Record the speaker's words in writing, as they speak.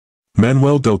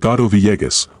Manuel Delgado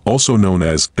Villegas, also known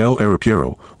as El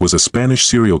Arropiero, was a Spanish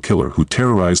serial killer who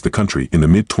terrorized the country in the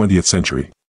mid-20th century.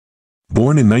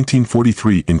 Born in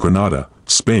 1943 in Granada,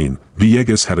 Spain,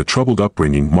 Villegas had a troubled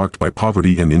upbringing marked by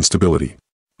poverty and instability.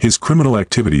 His criminal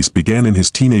activities began in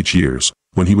his teenage years,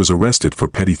 when he was arrested for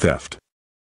petty theft.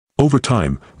 Over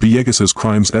time, Villegas's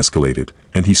crimes escalated,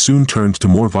 and he soon turned to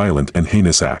more violent and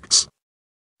heinous acts.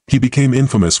 He became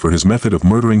infamous for his method of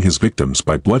murdering his victims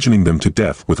by bludgeoning them to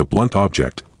death with a blunt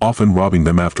object, often robbing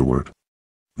them afterward.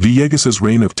 Villegas's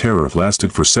reign of terror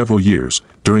lasted for several years,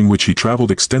 during which he traveled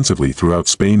extensively throughout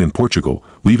Spain and Portugal,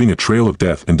 leaving a trail of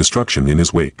death and destruction in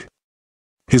his wake.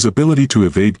 His ability to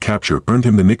evade capture earned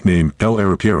him the nickname El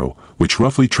Arropiero, which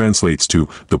roughly translates to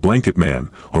the blanket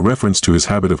man, a reference to his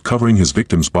habit of covering his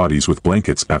victims' bodies with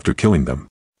blankets after killing them.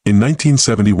 In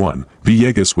 1971,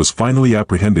 Villegas was finally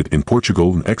apprehended in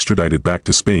Portugal and extradited back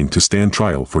to Spain to stand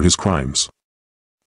trial for his crimes.